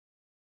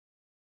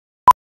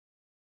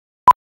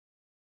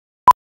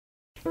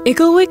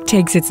Icklewick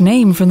takes its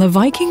name from the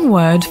Viking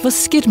word for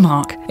skid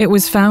mark. It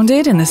was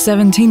founded in the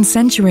 17th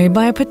century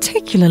by a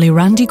particularly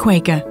randy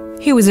Quaker.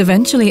 He was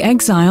eventually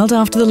exiled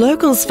after the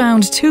locals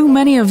found too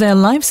many of their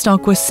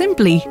livestock were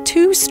simply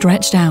too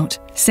stretched out.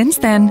 Since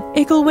then,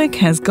 Icklewick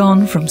has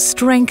gone from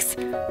strength,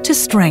 to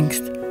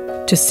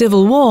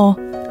civil war,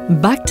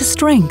 back to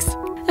strength.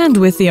 And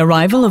with the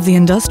arrival of the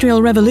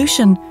Industrial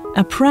Revolution,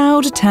 a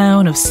proud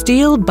town of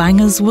steel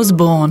bangers was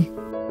born.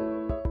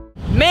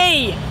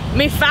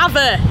 Me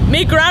father,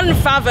 me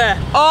grandfather,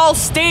 all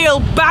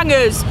steel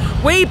bangers.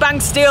 We bang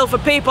steel for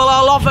people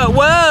all over the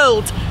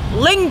world.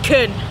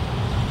 Lincoln.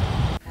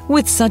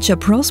 With such a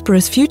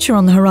prosperous future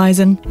on the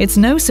horizon, it's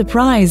no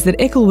surprise that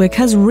Icklewick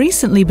has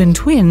recently been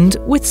twinned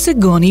with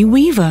Sigourney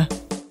Weaver.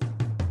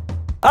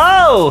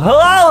 Oh,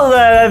 hello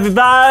there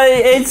everybody,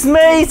 it's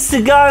me,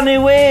 Sigourney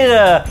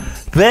Weaver,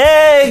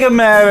 big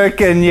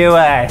American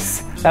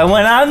US. And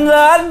when I'm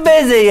not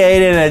busy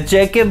eating a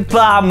chicken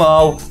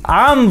pomo,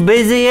 I'm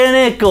busy in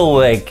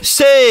Icklewick.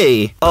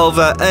 See,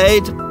 over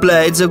 8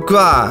 blades of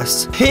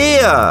grass.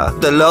 Here,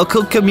 the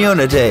local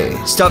community.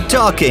 Stop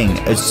talking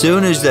as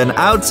soon as an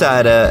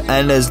outsider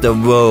enters the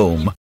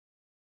room.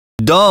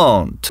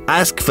 Don't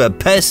ask for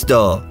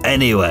pesto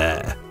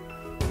anywhere.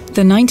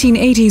 The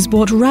 1980s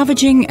brought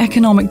ravaging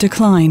economic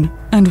decline,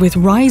 and with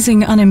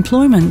rising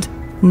unemployment,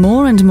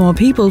 more and more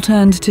people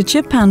turned to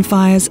chip pan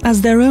fires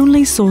as their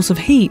only source of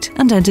heat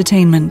and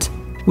entertainment.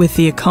 With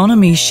the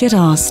economy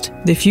shit-arsed,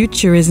 the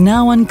future is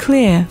now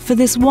unclear for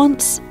this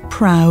once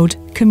proud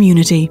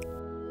community.